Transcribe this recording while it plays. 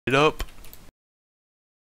Get up.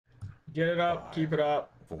 Get it up, 5, keep it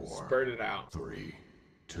up, 4, spurt it out. 3,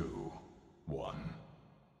 2, 1.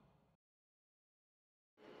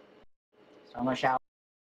 So I'm gonna shower.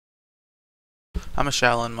 I'm a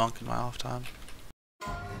Shaolin monk in my off time.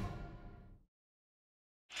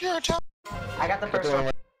 I got the first one.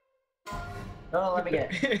 No, let me get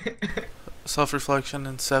it. Self-reflection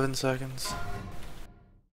in 7 seconds.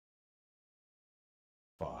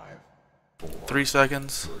 5, 4, 3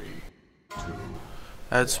 seconds. 3, 2.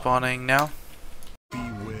 Ad spawning now.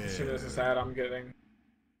 As soon as it's ad, I'm getting.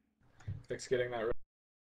 Fix getting that.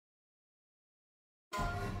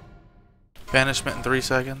 Banishment in 3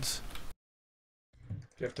 seconds.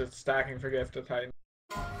 Gifted stacking for gifted titan.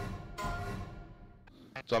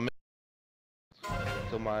 So I'm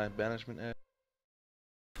so my banishment ad.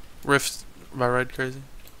 Rift by Red Crazy.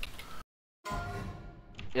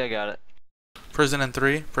 Yeah, I got it. Prison in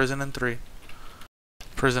 3. Prison in 3.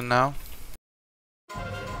 Prison now.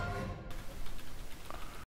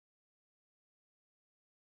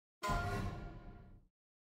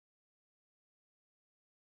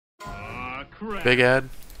 Big ad.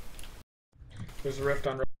 There's a rift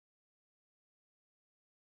on.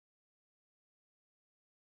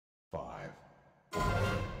 5, 4,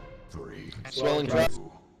 3, Swelling 2, trap.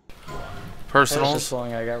 1. Personals.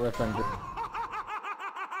 Flowing, I got ripped on.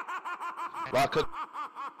 Rock cook.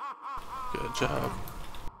 Good job.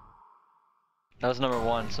 That was number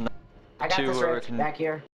 1. So now I got two this where rift can- back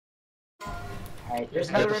here. Alright, there's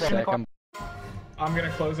Get another the rift in the Stack, corner. I'm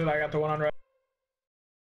gonna close it. I got the one on red.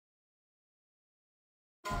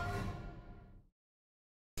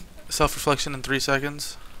 Self-reflection in 3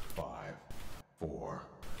 seconds. 5, 4,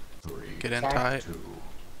 3, Get in Sorry. tight. 2,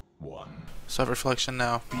 1. Self-reflection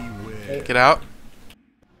now. Beware. Get out.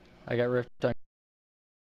 I got ripped on.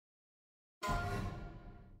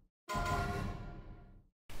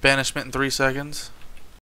 Banishment in 3 seconds.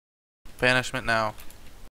 Banishment now.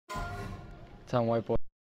 It's on white boy.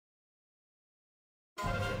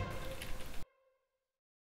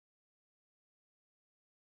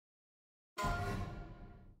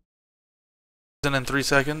 Prison in 3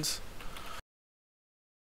 seconds.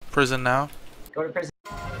 Prison now. Go to prison.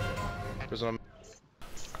 Prison.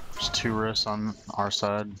 There's 2 risks on our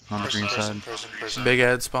side, on the green side. Big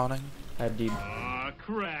ad spawning. I have deed.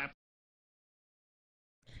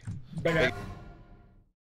 Big ad.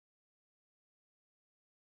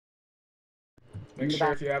 Make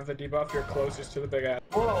sure if you have the debuff, you're closest to the big ad.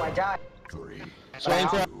 Whoa, I died. 3, Swelling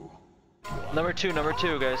trap. 2, number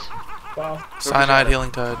two, guys. Well, Cyanide healing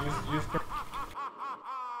tide. use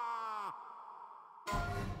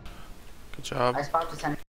Good job. I spot to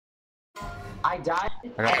send. I died.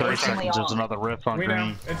 I got 30 instantly seconds, there's on. another rift on we know.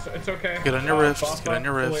 green. It's okay. Get on your rifts. Buff Get on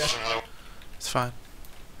your up, rifts. It's fine.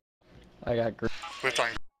 I got green.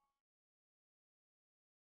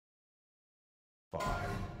 5,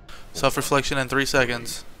 Self-reflection in 3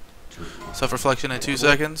 seconds. Self-reflection in 2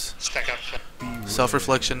 seconds.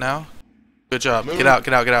 Self-reflection now. Good job. Get out,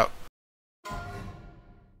 get out, get out.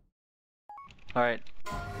 Alright.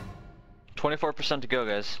 24% to go,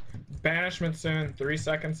 guys. Banishment soon. 3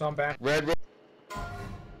 seconds on ban. Red.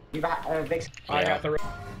 You got Vix. I got the.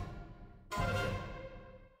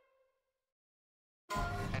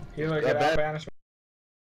 Healer, get out. Banishment.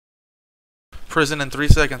 Prison in 3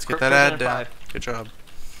 seconds. Get that Prison ad in down. 5. Good job.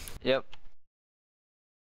 Yep.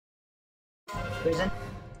 Prison.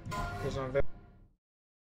 Prison on Vic.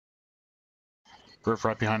 Rift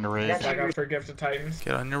right behind the raid. I got for gifted titans.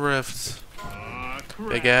 Get on your rifts.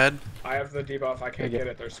 Big ad. I have the debuff. I can't get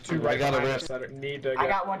it. There's 2 right got a behind rift. us that need to I get.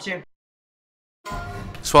 got one too.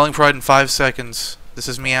 Swelling Pride in 5 seconds. This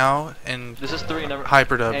is Meow and This is 3 number. And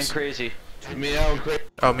Hyperdubs. crazy. Meow. Great.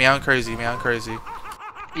 Oh, Meow and Crazy. Meow and Crazy.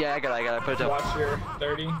 Yeah, I got it. Put it down. Watch your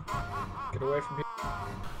 30. Get away from people.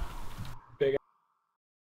 Big.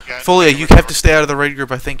 Folia, you have to stay out of the raid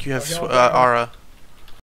group. I think you have Aura.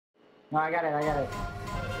 No, I got it.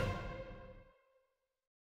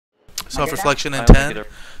 Self-reflection in I don't 10. think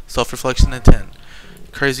Self-reflection in 10.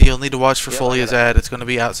 Crazy, you'll need to watch for Yep, I Folia's got ad. It's going to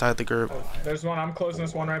be outside the group. There's one. I'm closing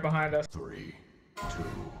this one right behind us. 3, 2,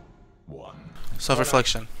 1.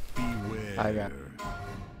 Self-reflection. I got.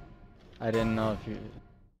 I didn't know if you.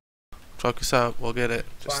 Focus up. We'll get it.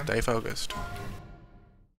 Just Fine. stay focused.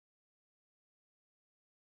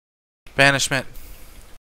 Banishment.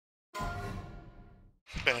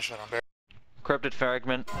 Corrupted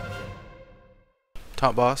fragment.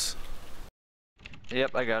 Top boss.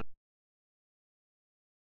 Yep, I got it.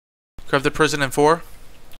 Corrupted prison in 4.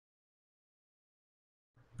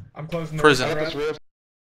 I'm closing the Prison. rift. This rift.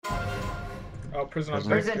 Oh, prison on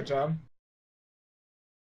Prison. Vic. Good job.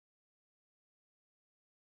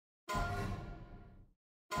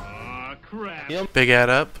 Big ad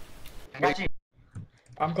up. Got you.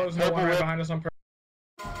 I'm closing the one right behind us on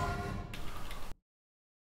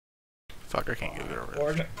Fuck, I can't get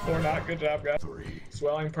over it. or not. Good job, guys.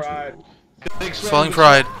 Swelling pride. Swelling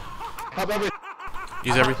pride.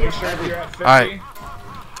 Use everything. Make sure you're at 50. Alright.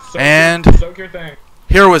 Soak And soak your thing.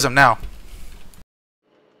 heroism now.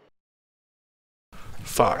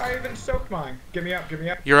 Fuck. I even soaked mine. Give me up. Give me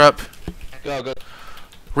up. You're up. Go, go.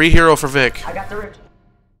 Re-hero for Vic. I got the root.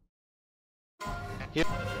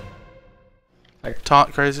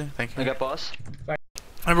 Taunt crazy. Thank I you. got boss.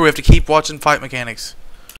 Remember, we have to keep watching fight mechanics.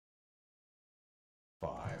 5,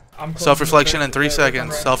 I'm closing Self-reflection the in 3 thing.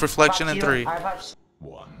 seconds. Self-reflection in 3. I have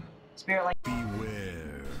spirit link.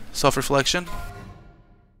 beware. Self-reflection.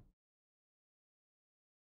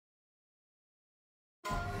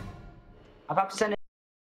 I'm about to send it.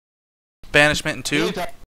 Banishment in 2.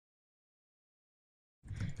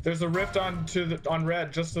 There's a rift on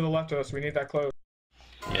red, just to the left of us. We need that closed.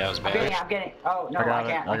 Yeah, it was I'm bad. getting it. I'm getting it. Oh, no, I got it.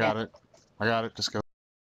 can't. I got it. I got it. Just go.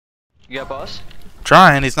 You got boss?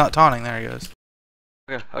 Trying. He's not taunting. There he goes.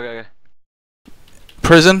 Okay, okay, okay.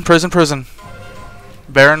 Prison. Prison. Prison.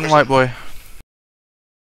 Baron White Boy.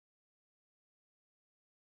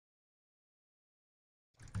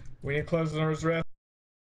 We need closers rift.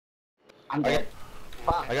 I'm dead.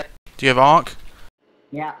 Fuck. Do you have Ankh?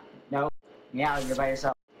 Yeah. No. Yeah, you're by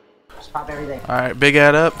yourself. Just pop everything. Alright, big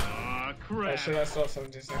ad up. Oh shit, I still have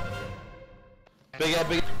 17 seconds. Big up,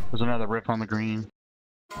 big. There's another rip on the green.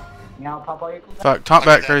 You know, pop all your cool Fuck, taunt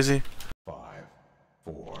back crazy. 5,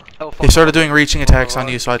 4, Oh, fuck. He started doing reaching attacks on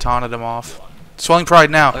you, so I taunted him off. Swelling Pride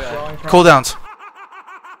now. Okay. Swelling pride. Cooldowns.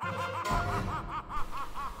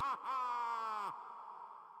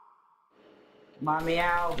 Come on,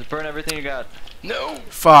 meow. Just burn everything you got. No!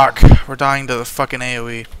 Fuck. We're dying to the fucking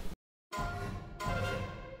AoE.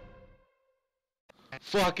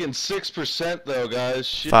 Fucking 6% though, guys.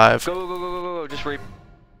 Shit. 5. Go, go, go, go, go, go, go. Just reap.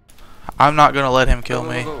 I'm not gonna let him kill Go,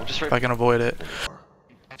 go, me go, go. Just if reap. I can avoid it.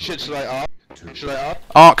 Shit, should I up? Should I up?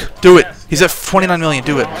 Ankh, do it. He's at 29 million.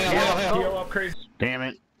 Do it. Hang on, hang on, hang on. Heal up crazy. Damn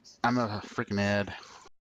it. I'm a freaking Ed.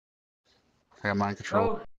 I got mind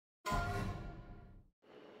control. Go.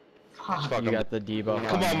 Fuck You him. got the debuff.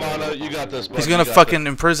 Come on, Mono. You got this, bud. He's You gonna got fucking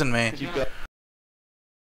imprison me. this. You got-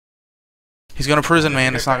 He's gonna prison me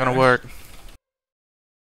and it's not gonna work.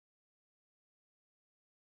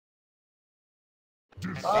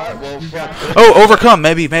 Alright, well, fuck. Oh, overcome.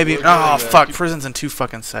 Maybe. Oh, fuck. Prison's in 2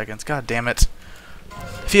 fucking seconds. God damn it.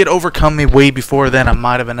 If he had overcome me way before then, I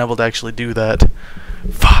might have been able to actually do that.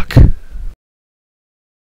 Fuck.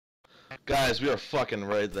 Guys, we are fucking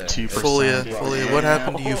right there. 2%. Folia. What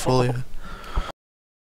happened to you, Folia?